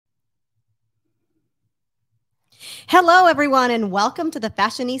Hello, everyone, and welcome to the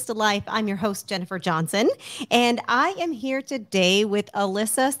Fashionista Life. I'm your host, Jennifer Johnson, and I am here today with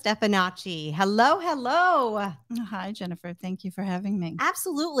Alyssa Stefanacci. Hello, hello. Hi, Jennifer. Thank you for having me.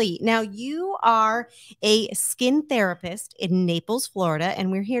 Absolutely. Now, you are a skin therapist in Naples, Florida,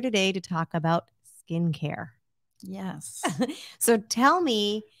 and we're here today to talk about skincare. Yes. So tell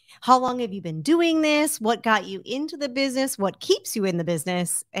me, how long have you been doing this? What got you into the business? What keeps you in the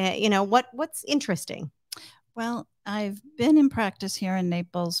business? What's interesting? Well, I've been in practice here in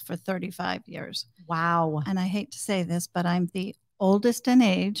Naples for 35 years. Wow. And I hate to say this, but I'm the oldest in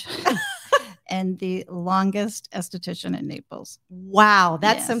age and the longest esthetician in Naples. Wow,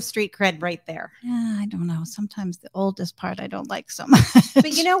 that's Yes. some street cred right there. Yeah, I don't know. Sometimes the oldest part I don't like so much.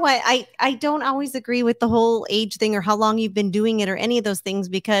 But you know what? I don't always agree with the whole age thing or how long you've been doing it or any of those things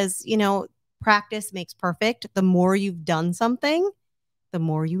because, practice makes perfect. The more you've done something, the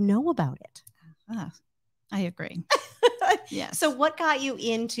more you know about it. I agree. Yes. So what got you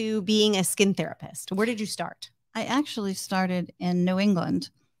into being a skin therapist? Where did you start? I actually started in New England,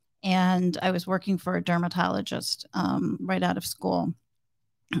 and I was working for a dermatologist right out of school.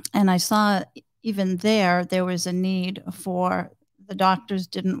 And I saw even there was a need for the doctors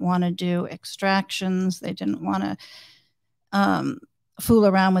didn't want to do extractions. They didn't want to fool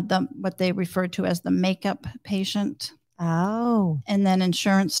around with what they referred to as the makeup patient. Oh. And then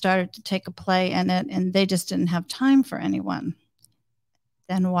insurance started to take a play in it, and they just didn't have time for anyone.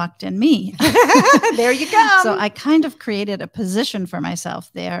 Then walked in me. There you go. So I kind of created a position for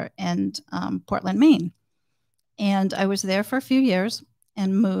myself there in Portland, Maine. And I was there for a few years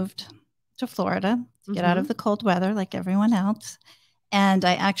and moved to Florida to get out of the cold weather like everyone else. And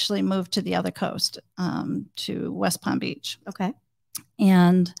I actually moved to the other coast, to West Palm Beach. Okay.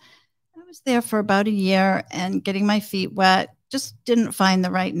 And I was there for about a year and getting my feet wet, just didn't find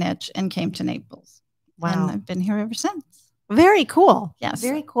the right niche and came to Naples. Wow. And I've been here ever since. Very cool. Yes.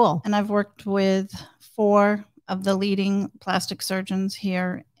 Very cool. And I've worked with 4 of the leading plastic surgeons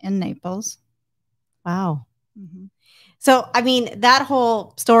here in Naples. Wow. So, I mean, that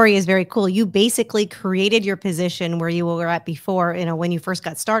whole story is very cool. You basically created your position where you were at before, when you first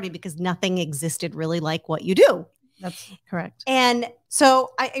got started, because nothing existed really like what you do. That's correct. And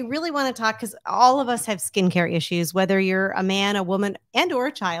so I really want to talk because all of us have skincare issues, whether you're a man, a woman, and or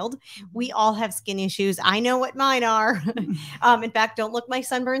a child. We all have skin issues. I know what mine are. In fact, don't look my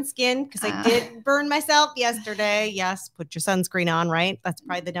sunburned skin because I did burn myself yesterday. Yes, put your sunscreen on, right? That's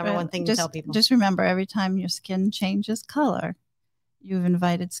probably the number one thing to tell people. Just remember, every time your skin changes color, you've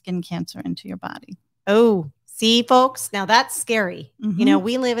invited skin cancer into your body. Oh, see, folks, now that's scary.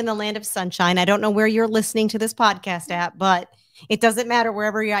 We live in the land of sunshine. I don't know where you're listening to this podcast at, but it doesn't matter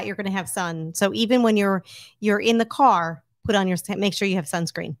wherever you're at, you're going to have sun. So even when you're in the car, make sure you have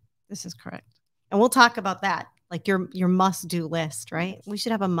sunscreen. This is correct. And we'll talk about that, like your must-do list, right? We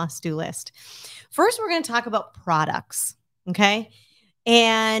should have a must-do list. First, we're going to talk about products, okay?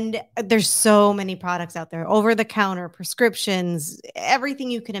 And there's so many products out there, over-the-counter, prescriptions, everything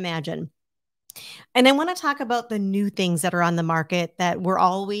you can imagine. And I want to talk about the new things that are on the market that we're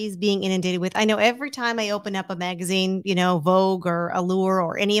always being inundated with. I know every time I open up a magazine, Vogue or Allure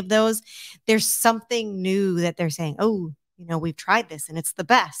or any of those, there's something new that they're saying, oh, we've tried this and it's the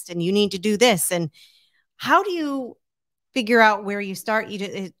best and you need to do this. And how do you figure out where you start?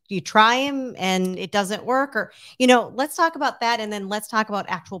 You try them and it doesn't work, or, let's talk about that. And then let's talk about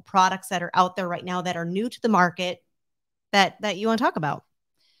actual products that are out there right now that are new to the market that you want to talk about.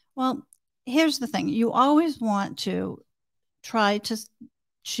 Well, here's the thing. You always want to try to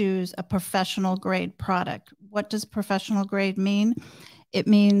choose a professional grade product. What does professional grade mean? It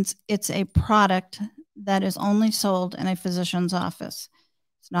means it's a product that is only sold in a physician's office.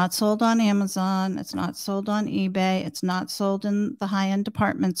 It's not sold on Amazon. It's not sold on eBay. It's not sold in the high-end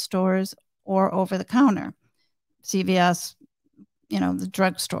department stores or over the counter, CVS, the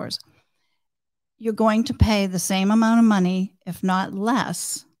drugstores. You're going to pay the same amount of money, if not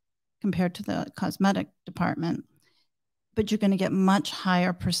less, compared to the cosmetic department, but you're going to get much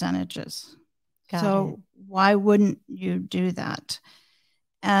higher percentages. So why wouldn't you do that?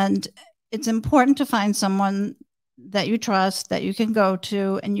 And it's important to find someone that you trust, that you can go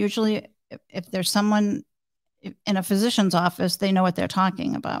to. And usually if there's someone in a physician's office, they know what they're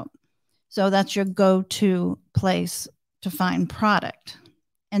talking about. So that's your go-to place to find product.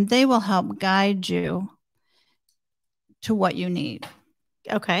 And they will help guide you to what you need.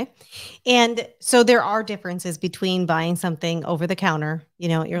 Okay. And so there are differences between buying something over the counter,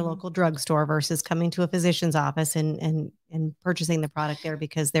 at your local drugstore versus coming to a physician's office and purchasing the product there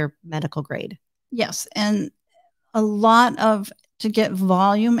because they're medical grade. Yes. And a lot of to get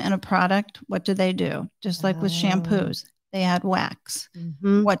volume in a product, what do? Just like with Oh. shampoos, they add wax.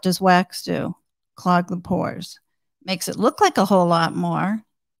 Mhm. What does wax do? Clog the pores. Makes it look like a whole lot more,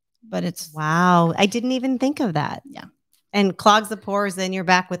 but it's Wow. I didn't even think of that. Yeah. And clogs the pores, then you're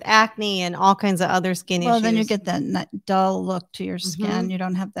back with acne and all kinds of other skin issues. Well, then you get that dull look to your skin. Mhm. You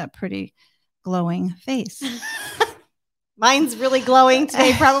don't have that pretty glowing face. Mine's really glowing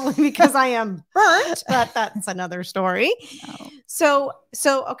today, probably because I am burnt, but that's another story. No.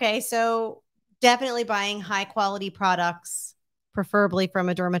 So definitely buying high quality products, preferably from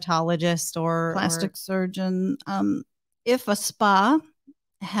a dermatologist or Plastic surgeon. If a spa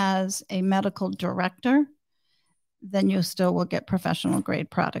has a medical director, then you still will get professional grade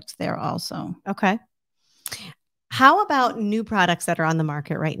products there also. Okay. How about new products that are on the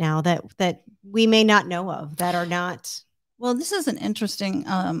market right now that we may not know of, that are not? Well, this is an interesting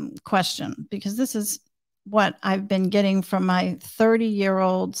question, because this is what I've been getting from my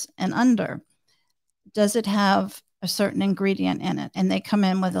 30-year-olds and under. Does it have a certain ingredient in it? And they come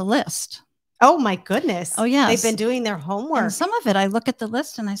in with a list. Oh my goodness. Oh, yes. They've been doing their homework. And some of it, I look at the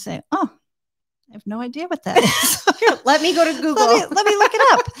list and I say, oh, I have no idea what that is. Let me go to Google. Let me look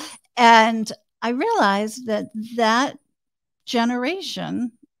it up. And I realized that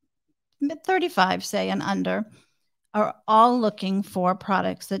generation, 35, say, and under, are all looking for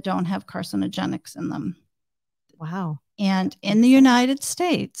products that don't have carcinogenics in them. Wow. And in the United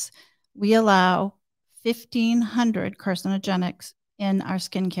States, we allow 1,500 carcinogenics in our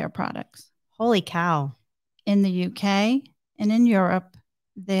skincare products. Holy cow. In the UK and in Europe,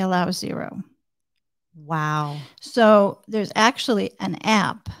 they allow 0. Wow. So there's actually an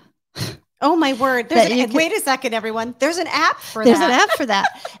app. Oh my word. Wait a second, everyone. There's an app for that. There's an app for that.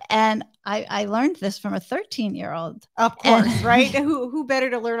 And I learned this from a 13-year-old. Of course, right? Who better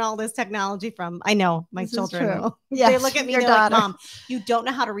to learn all this technology from? I know my children will. Yes, they look at me, your they're daughter. like, Mom, you don't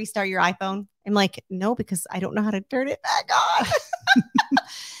know how to restart your iPhone? I'm like, no, because I don't know how to turn it back on.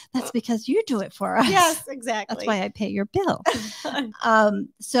 That's because you do it for us. Yes, exactly. That's why I pay your bill.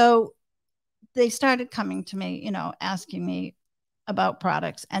 So they started coming to me, asking me about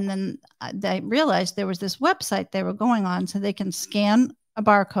products. And then they realized there was this website they were going on, so they can scan a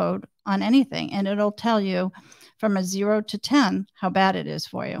barcode on anything and it'll tell you from a 0 to 10 how bad it is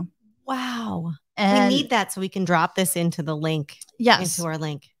for you. Wow. And we need that so we can drop this into the link. Yes. Into our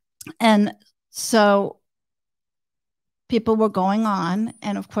link. And so people were going on.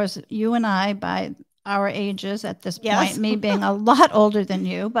 And of course, you and I, by our ages at this point, me being a lot older than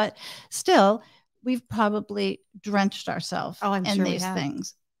you, but still, we've probably drenched ourselves in these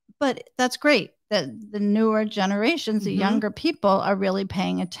things. But that's great that the newer generations, the younger people, are really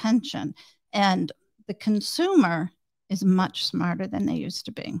paying attention. And the consumer is much smarter than they used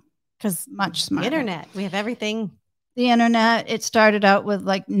to be. Because much smarter. Internet, we have everything. The internet, it started out with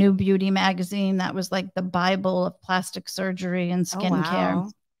like New Beauty magazine. That was like the Bible of plastic surgery and skincare. Oh,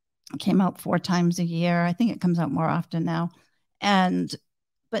 wow. It came out 4 times a year. I think it comes out more often now.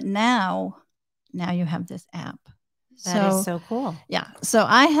 But now you have this app. That is so cool. Yeah. So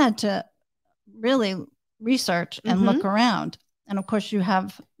I had to really research and look around. And of course, you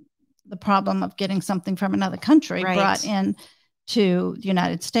have the problem of getting something from another country brought in to the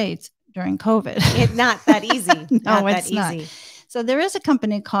United States during COVID. It's not that easy. No, it's not. So there is a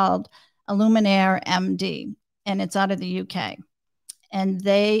company called Illuminaire MD, and it's out of the UK. And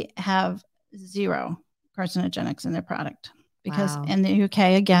they have 0 carcinogenics in their product. Because in the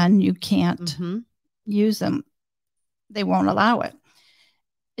UK, again, you can't use them. They won't allow it.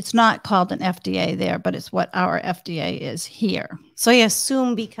 It's not called an FDA there, but it's what our FDA is here. So I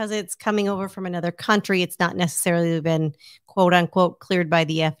assume because it's coming over from another country, it's not necessarily been quote unquote cleared by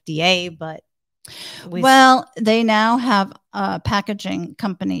the FDA, but. Well, they now have a packaging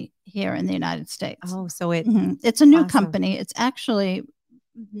company here in the United States. Oh, so it's a new company. It's actually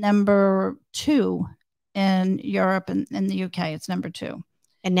number 2 in Europe and in the UK. It's number 2.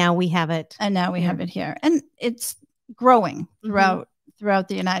 And now we have it. And now we have it here. And it's growing throughout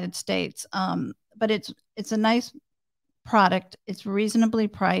the United States. But it's a nice product. It's reasonably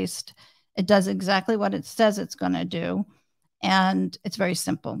priced. It does exactly what it says it's going to do. And it's very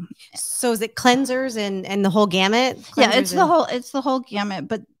simple. So is it cleansers and the whole gamut? Yeah, it's the whole gamut,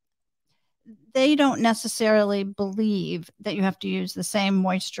 but they don't necessarily believe that you have to use the same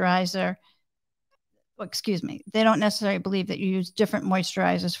moisturizer. Well, excuse me. They don't necessarily believe that you use different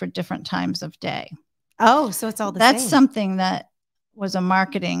moisturizers for different times of day. Oh, so it's all the same. That's something that was a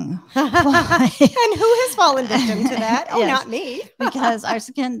marketing ploy. And who has fallen victim to that? Oh, not me. Because our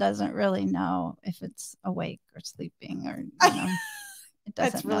skin doesn't really know if it's awake or sleeping or It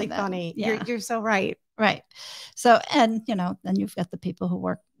doesn't That's really know that. funny. Yeah. You're so right. Right. So, and then you've got the people who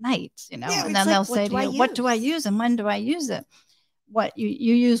work nights, Yeah, and it's then like, they'll what say do to I you, what do I use? use and when do I use it? What you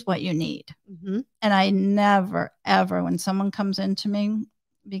use what you need. Mhm. And I never, ever, when someone comes into me,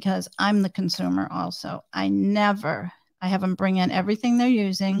 because I'm the consumer also, I have them bring in everything they're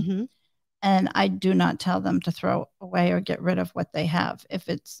using, Mhm. and I do not tell them to throw away or get rid of what they have. If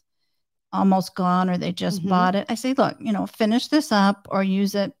it's almost gone or they just Mhm. bought it, I say, look, finish this up or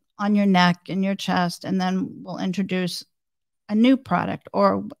use it on your neck and your chest, and then we'll introduce a new product.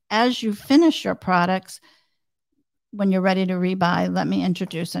 Or as you finish your products, when you're ready to rebuy, let me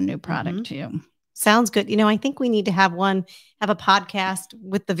introduce a new product Mhm. to you. Sounds good. I think we need to have a podcast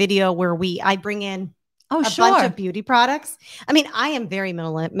with the video where I bring in Oh, a sure. bunch of beauty products. I mean, I am very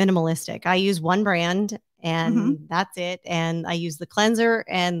minimalistic. I use one brand and that's it. And I use the cleanser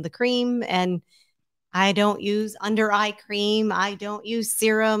and the cream, and I don't use under eye cream. I don't use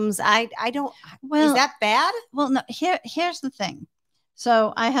serums. I don't. Is that bad? Well, no, here's the thing.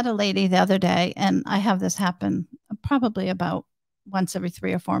 So I had a lady the other day, and I have this happen probably about once every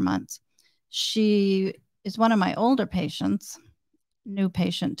 3 or 4 months. She is one of my older patients, new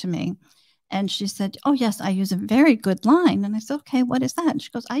patient to me. And she said, oh, yes, I use a very good line. And I said, okay, what is that? And she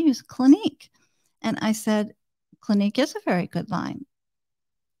goes, I use Clinique. And I said, Clinique is a very good line.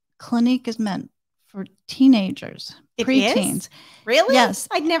 Clinique is meant for teenagers, preteens. Is? Really? Yes.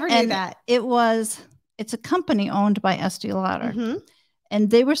 I never knew that. It's a company owned by Estee Lauder. Mm-hmm. And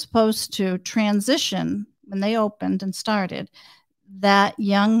they were supposed to transition when they opened and started that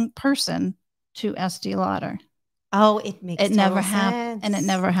young person to Estee Lauder. Oh, it makes it never happened, and it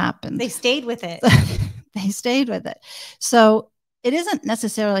never happened. They stayed with it. They stayed with it. So it isn't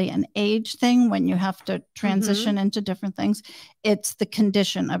necessarily an age thing when you have to transition into different things. It's the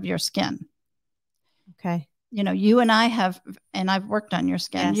condition of your skin. Okay. You and I have, and I've worked on your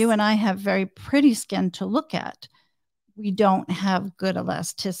skin. Yes. You and I have very pretty skin to look at. We don't have good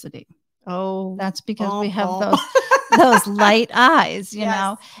elasticity. Oh, that's because we have those light eyes, you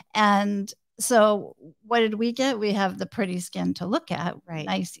know. And so what did we get? We have the pretty skin to look at, right?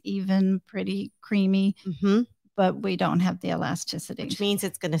 Nice, even, pretty, creamy. But we don't have the elasticity, which means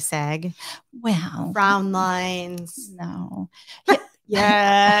it's going to sag. Well, frown lines. No.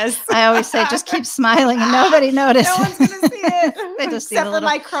 Yes. I always say, just keep smiling and nobody notices. No one's going to see it. They just see Except the for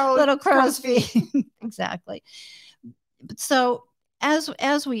my crow's feet. Exactly. So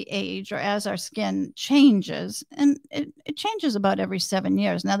as we age, or as our skin changes, and it changes about every 7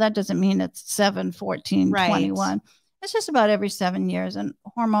 years. Now, that doesn't mean it's 7, 14, 21. It's just about every 7 years. And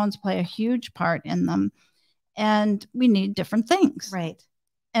hormones play a huge part in them. And we need different things. Right.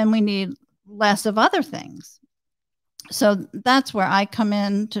 And we need less of other things. So that's where I come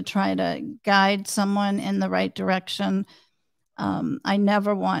in to try to guide someone in the right direction. I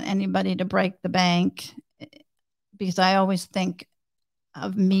never want anybody to break the bank, because I always think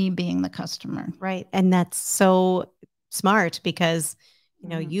of me being the customer. Right. And that's so smart, because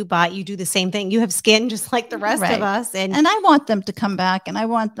you do the same thing. You have skin just like the rest of us. And I want them to come back, and I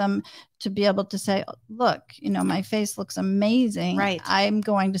want them to be able to say, look, my face looks amazing. Right. I'm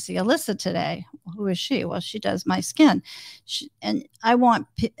going to see Alyssa today. Who is she? Well, she does my skin. And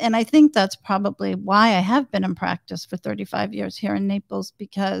I think that's probably why I have been in practice for 35 years here in Naples,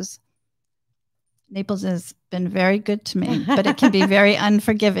 because Naples has been very good to me, but it can be very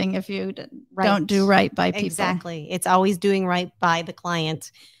unforgiving if you don't do right by people. Exactly. It's always doing right by the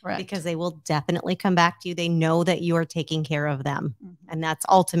client. Correct. Because they will definitely come back to you. They know that you are taking care of them. And that's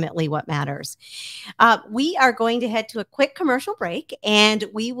ultimately what matters. We are going to head to a quick commercial break, and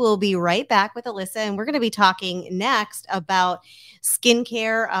we will be right back with Alyssa. And we're going to be talking next about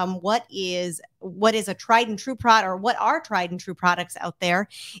skincare. What is a tried and true product, or what are tried and true products out there,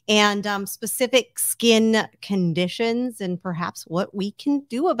 and specific skin conditions, and perhaps what we can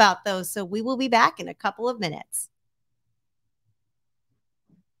do about those. So we will be back in a couple of minutes.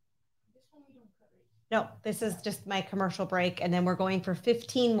 No, this is just my commercial break, and then we're going for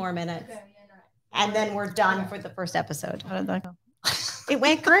 15 more minutes. Okay, and then we're done for the first episode. How did that go? It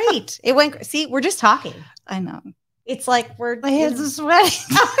went great. See, we're just talking. I know. It's like my hands are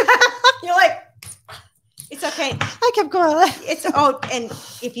sweating. You're like, it's okay. I kept going. And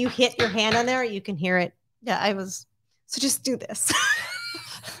if you hit your hand on there, you can hear it. Yeah, so just do this.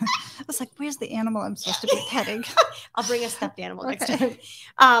 I was like, where's the animal I'm supposed to be petting? I'll bring a stuffed animal next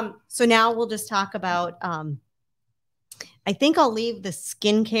time. So now we'll just talk about, I think I'll leave the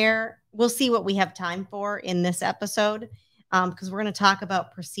skincare. We'll see what we have time for in this episode, because we're going to talk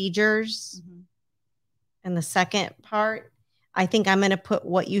about procedures in the second part. I think I'm going to put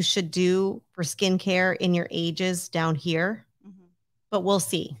what you should do for skincare in your ages down here. but we'll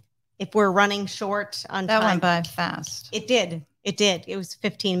see if we're running short on That time. went by fast. It did. It did. It was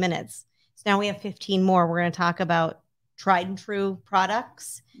 15 minutes. So now we have 15 more. We're going to talk about tried and true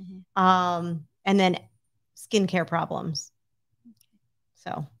products, and then skincare problems.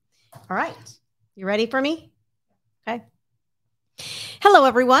 So, all right. You ready for me? Okay. Hello,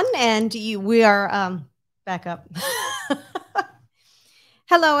 everyone. And we are back up.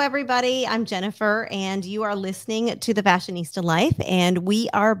 Hello, everybody. I'm Jennifer, and you are listening to The Fashionista Life. And we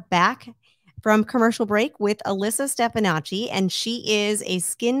are back from commercial break with Alyssa Stefanacci, and she is a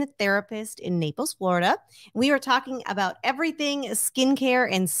skin therapist in Naples, Florida. We are talking about everything skincare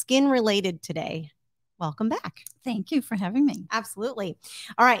and skin related today. Welcome back. Thank you for having me. Absolutely.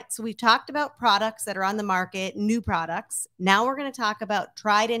 All right. So we've talked about products that are on the market, new products. Now we're going to talk about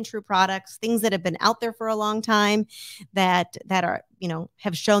tried and true products, things that have been out there for a long time that are,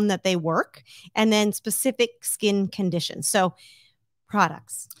 have shown that they work, and then specific skin conditions. So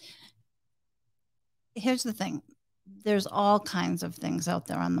products. Here's the thing. There's all kinds of things out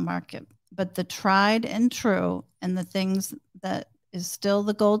there on the market, but the tried and true and the things that is still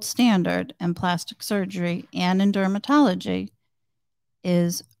the gold standard in plastic surgery and in dermatology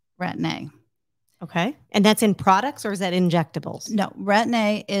is Retin-A. Okay. And that's in products, or is that injectables? No,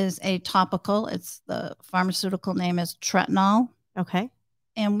 Retin-A is a topical. It's the pharmaceutical name is tretinool. Okay.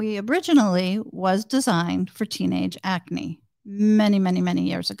 And we originally was designed for teenage acne many, many, many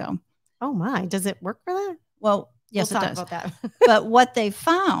years ago. Oh my, does it work for that? Well, yes, we'll it does. About that. But what they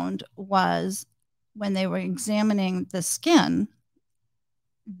found was when they were examining the skin,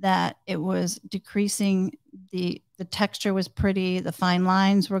 that it was decreasing, the texture was pretty, the fine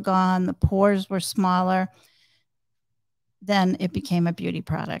lines were gone, the pores were smaller. Then it became a beauty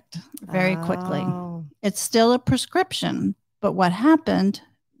product very quickly. It's still a prescription, but what happened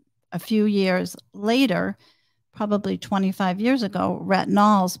a few years later, probably 25 years ago,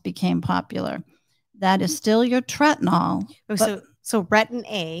 retinols became popular. That is still your tretinool. So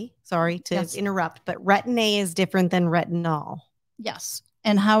Retin-A, sorry to interrupt, but Retin-A is different than retinol. Yes.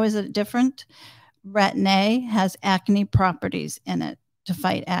 And how is it different? Retin-A has acne properties in it to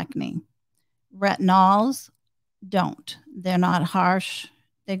fight acne. Retinols don't. They're not harsh.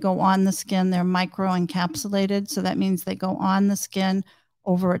 They go on the skin. They're microencapsulated. So that means they go on the skin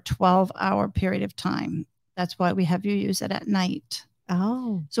over a 12-hour period of time. That's why we have you use it at night.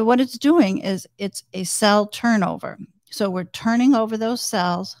 Oh. So what it's doing is it's a cell turnover. So we're turning over those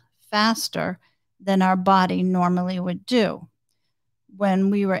cells faster than our body normally would do. When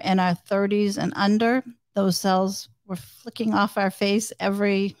we were in our 30s and under, those cells were flicking off our face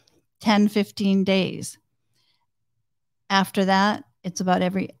every 10, 15 days. After that, it's about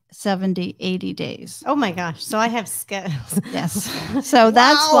every 70, 80 days. Oh my gosh. So I have scales. Yes. So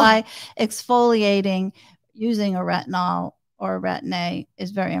that's why exfoliating using a retinol or a Retin-A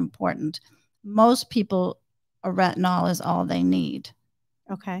is very important. Most people, a retinol is all they need.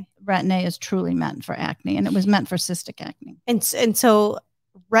 Okay. Retin-A is truly meant for acne, and it was meant for cystic acne. And so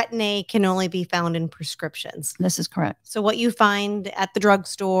Retin-A can only be found in prescriptions. This is correct. So what you find at the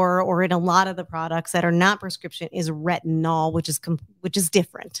drugstore or in a lot of the products that are not prescription is retinol, which is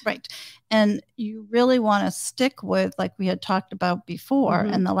different. Right. And you really want to stick with, like we had talked about before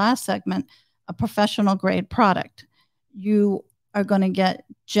in the last segment, a professional grade product. You are going to get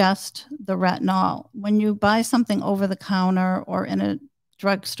just the retinol. When you buy something over the counter or in a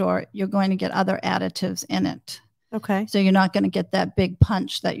drugstore, you're going to get other additives in it. Okay. So you're not going to get that big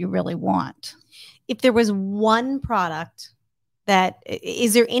punch that you really want. If there was one product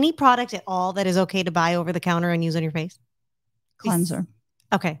is there any product at all that is okay to buy over the counter and use on your face? Cleanser.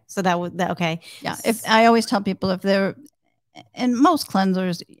 Okay. So okay. Yeah. If I always tell people and most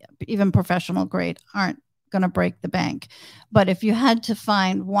cleansers, even professional grade, aren't going to break the bank. But if you had to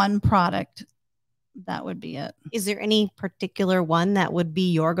find one product, that would be it. Is there any particular one that would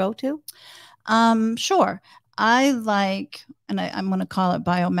be your go-to? Sure. I like, and I'm going to call it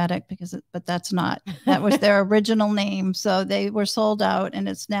Biomedic but that's not, that was their original name. So they were sold out, and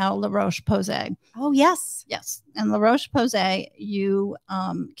it's now La Roche-Posay. Oh, yes. Yes. And La Roche-Posay, you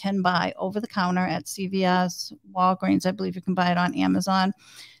can buy over the counter at CVS, Walgreens. I believe you can buy it on Amazon.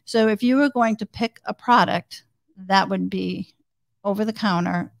 So if you were going to pick a product, that would be over the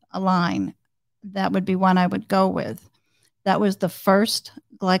counter, a line. That would be one I would go with. That was the first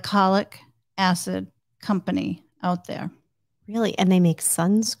glycolic acid company out there. Really? And they make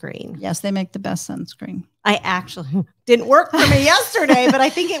sunscreen. Yes, they make the best sunscreen. I actually didn't work for me yesterday, but I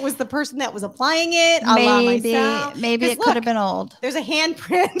think it was the person that was applying it. Maybe it could have been old. There's a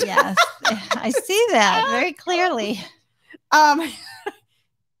handprint. Yes, I see that very clearly.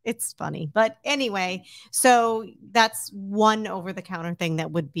 It's funny. But anyway, so that's one over-the-counter thing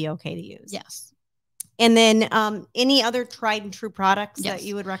that would be okay to use. Yes. And then any other tried and true products Yes. that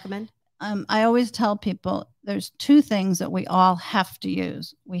you would recommend? I always tell people there's two things that we all have to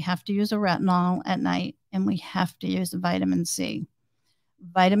use. We have to use a retinol at night, and we have to use a vitamin C.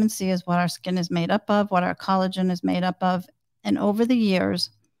 Vitamin C is what our skin is made up of, what our collagen is made up of. And over the years,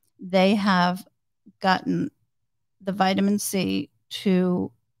 they have gotten the vitamin C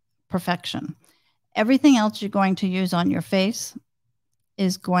to perfection. Everything else you're going to use on your face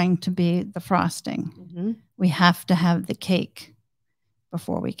is going to be the frosting. Mm-hmm. We have to have the cake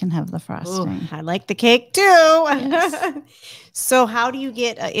before we can have the frosting. Ooh, I like the cake too. Yes. So how do you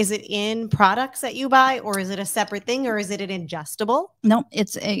get, is it in products that you buy, or is it a separate thing, or is it an ingestible? No,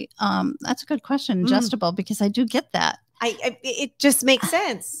 it's a, that's a good question. Ingestible, because I do get that. It just makes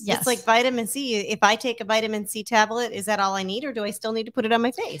sense. Yes. It's like vitamin C. If I take a vitamin C tablet, is that all I need, or do I still need to put it on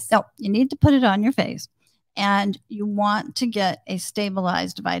my face? No, you need to put it on your face, and you want to get a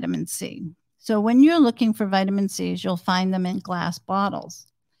stabilized vitamin C. So when you're looking for vitamin C's, you'll find them in glass bottles.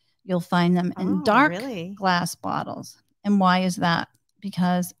 You'll find them in dark glass bottles. And why is that?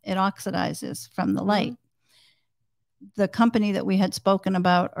 Because it oxidizes from the light. The company that we had spoken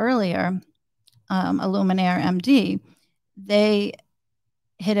about earlier, Illuminaire MD, they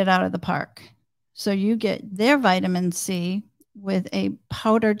hit it out of the park. So you get their vitamin C with a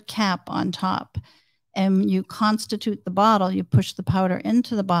powdered cap on top, and you constitute the bottle. You push the powder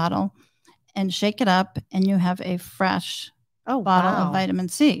into the bottle and shake it up, and you have a fresh bottle of vitamin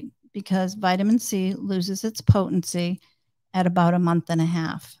C, because vitamin C loses its potency at about a month and a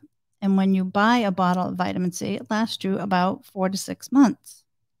half. And when you buy a bottle of vitamin C, it lasts you about 4 to 6 months.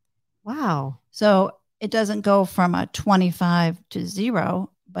 Wow. So it doesn't go from a 25 to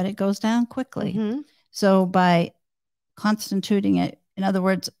 0, but it goes down quickly. Mm-hmm. So by constituting it, in other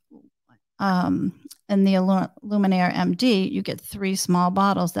words, in the Illuminaire MD, you get 3 small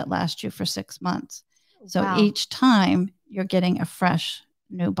bottles that last you for 6 months. So each time you're getting a fresh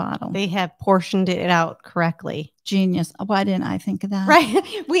new bottle. They have portioned it out correctly. Genius. Why didn't I think of that?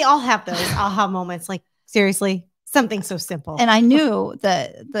 Right. We all have those aha moments. Like, seriously, something so simple. And I knew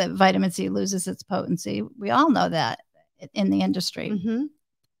that the vitamin C loses its potency. We all know that in the industry,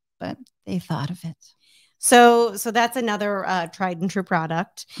 but they thought of it. So that's another tried and true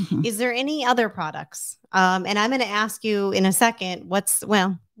product. Is there any other products? And I'm going to ask you in a second,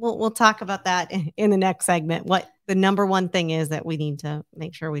 we'll talk about that in the next segment, what the number one thing is that we need to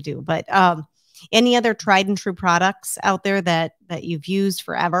make sure we do. But any other tried and true products out there that you've used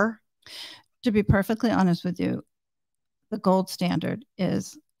forever? To be perfectly honest with you, the gold standard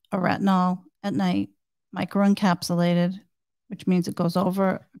is a retinol at night, microencapsulated, which means it goes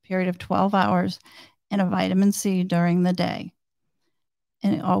over a period of 12 hours, and a vitamin C during the day.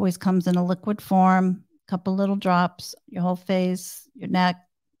 And it always comes in a liquid form, a couple little drops, your whole face, your neck,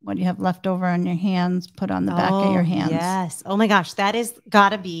 what you have left over on your hands, put on the back of your hands. Yes. Oh my gosh, that is got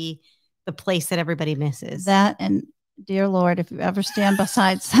to be the place that everybody misses. That, and dear Lord, if you ever stand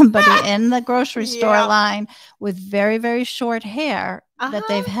beside somebody in the grocery store line with very, very short hair that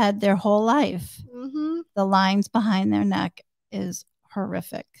they've had their whole life, the lines behind their neck is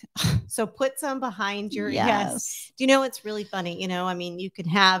horrific. So put some behind your yes. Do you know, it's really funny. You know, I mean, you can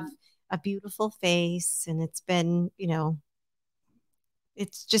have a beautiful face and it's been, you know,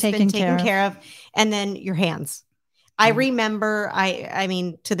 it's just been taken care of. And then your hands. I remember, I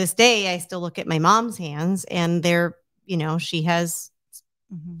mean, to this day, I still look at my mom's hands and they're, you know, she has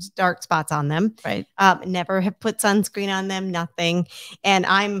dark spots on them. Right. Never have put sunscreen on them, nothing. And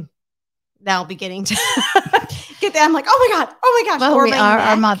I'm now beginning to get that. I'm like, oh my gosh. Well, we are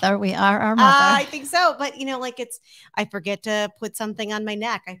our mother. We are our mother. I think so. But you know, like I forget to put something on my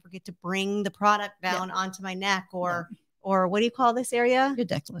neck. I forget to bring the product down onto my neck or what do you call this area? Your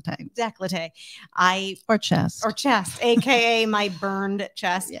décolleté. Décolleté. Or chest. Or chest, AKA my burned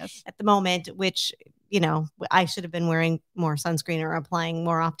chest at the moment, which, you know, I should have been wearing more sunscreen or applying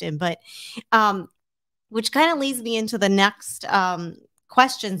more often. But which kind of leads me into the next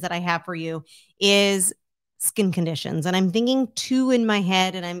questions that I have for you is skin conditions. And I'm thinking 2 in my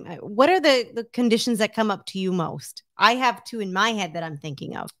head. And what are the conditions that come up to you most? I have 2 in my head that I'm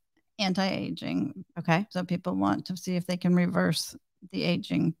thinking of. Anti-aging. Okay. So people want to see if they can reverse the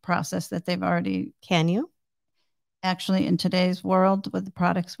aging process that they've already. Can you? Actually, in today's world, with the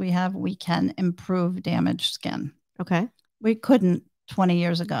products we have, we can improve damaged skin. Okay. We couldn't 20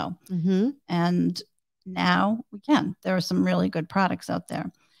 years ago. And now we can. There are some really good products out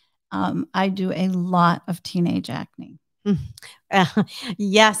there. I do a lot of teenage acne.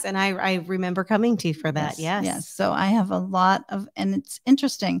 Yes, and I remember coming to you for that. Yes. Yes. So I have a lot of, and it's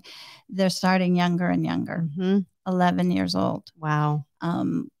interesting. They're starting younger and younger, 11 years old. Wow.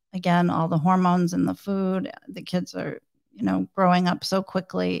 Again, all the hormones in the food, the kids are, growing up so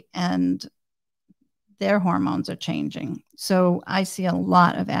quickly and their hormones are changing. So I see a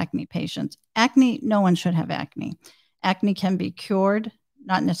lot of acne patients. Acne, no one should have acne. Acne can be cured,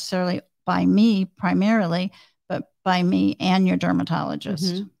 not necessarily by me primarily, but by me and your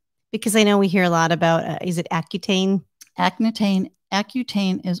dermatologist. Because I know we hear a lot about, is it Accutane?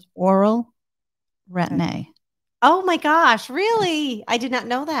 Accutane is oral Retin-A. Oh my gosh, really? I did not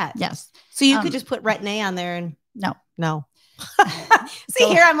know that. Yes. So you could just put Retin-A on there and no. See,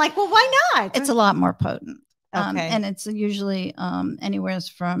 here I'm like, well, why not? It's a lot more potent. Okay. And it's usually anywhere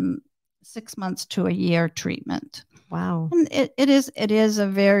from 6 months to a year treatment. Wow. And it is a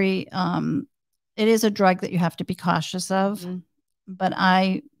very it is a drug that you have to be cautious of. But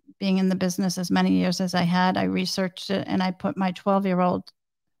I, being in the business as many years as I had, I researched it and I put my 12-year-old,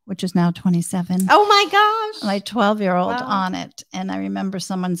 which is now 27. Oh my gosh. My 12-year-old on it. And I remember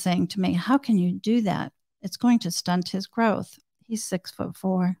someone saying to me, how can you do that? It's going to stunt his growth. He's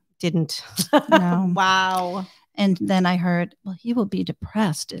 6'4". Didn't. No. Wow. And then I heard, well, he will be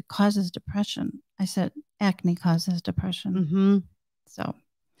depressed. It causes depression. I said, acne causes depression. So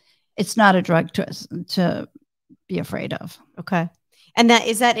it's not a drug to be afraid of. Okay. And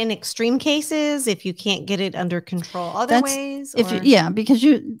is that in extreme cases if you can't get it under control other ways? Because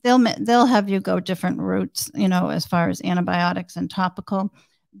they'll have you go different routes, as far as antibiotics and topical.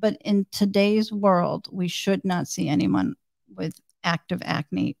 But in today's world, we should not see anyone with active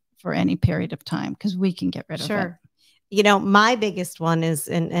acne for any period of time because we can get rid of it. My biggest one is,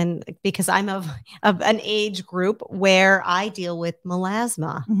 and because I'm of an age group where I deal with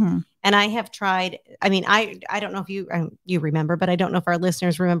melasma, and I have tried. I mean, I don't know if you remember, but I don't know if our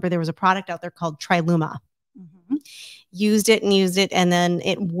listeners remember. There was a product out there called Triluma. Used it, and then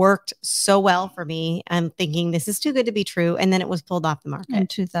it worked so well for me. I'm thinking this is too good to be true, and then it was pulled off the market in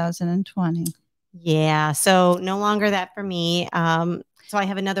 2020. Yeah, so no longer that for me. So I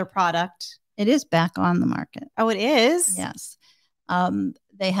have another product. It is back on the market. Oh, it is? Yes.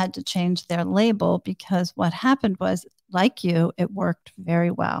 They had to change their label because what happened was, like you, it worked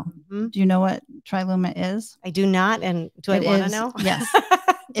very well. Do you know what Triluma is? I do not. And do I want to know? Yes.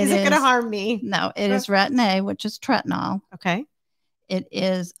 Is it going to harm me? No, it is Retin-A, which is tretinool. Okay. It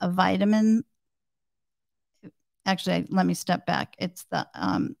is a vitamin. Actually, let me step back. It's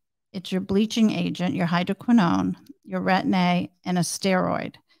your bleaching agent, your hydroquinone, your Retin-A, and a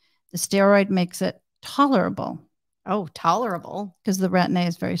steroid. The steroid makes it tolerable. Oh, tolerable. Because the Retin-A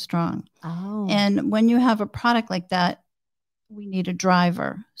is very strong. Oh. And when you have a product like that, we need a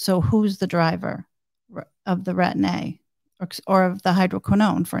driver. So who's the driver of the Retin-A or of the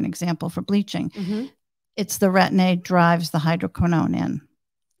hydroquinone, for an example, for bleaching? It's the Retin-A drives the hydroquinone in.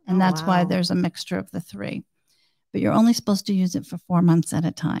 And that's why there's a mixture of the three. But you're only supposed to use it for 4 months at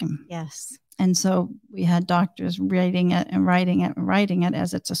a time. Yes. And so we had doctors writing it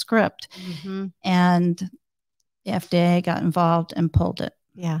as it's a script. And the FDA got involved and pulled it.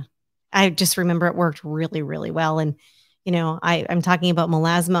 Yeah. I just remember it worked really, really well. And, I'm talking about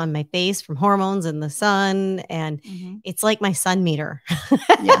melasma on my face from hormones and the sun. And it's like my sun meter.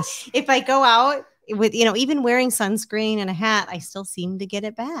 Yes. If I go out with, even wearing sunscreen and a hat, I still seem to get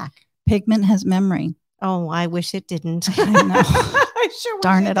it back. Pigment has memory. Oh, I wish it didn't. I know. I sure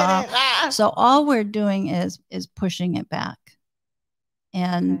Darn it off. So all we're doing is pushing it back.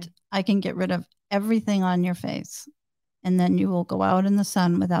 And I can get rid of everything on your face. And then you will go out in the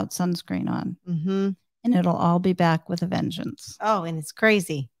sun without sunscreen on. And it'll all be back with a vengeance. Oh, and it's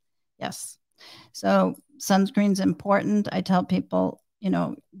crazy. Yes. So sunscreen's important. I tell people,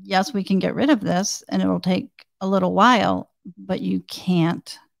 yes, we can get rid of this and it'll take a little while, but you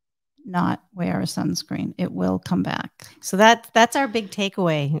can't not wear a sunscreen. It will come back. So that's our big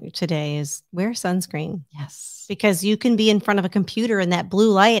takeaway today is wear sunscreen. Yes. Because you can be in front of a computer and that blue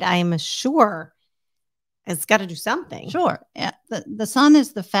light, I am sure, has got to do something. Sure. Yeah. The sun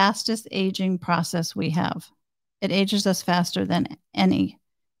is the fastest aging process we have. It ages us faster than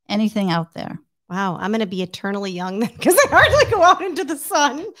anything out there. Wow, I'm going to be eternally young then because I hardly go out into the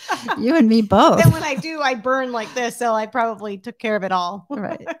sun. You and me both. And when I do, I burn like this. So I probably took care of it all.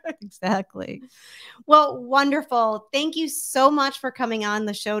 Right. Exactly. Well, wonderful. Thank you so much for coming on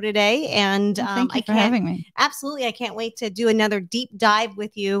the show today. And thank you for having me. Absolutely. I can't wait to do another deep dive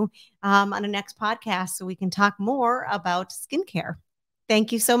with you on the next podcast so we can talk more about skincare.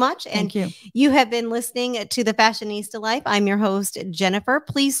 Thank you so much. Thank you. You have been listening to The Fashionista Life. I'm your host, Jennifer.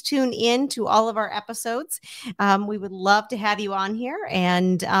 Please tune in to all of our episodes. We would love to have you on here.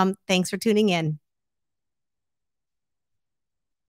 And thanks for tuning in.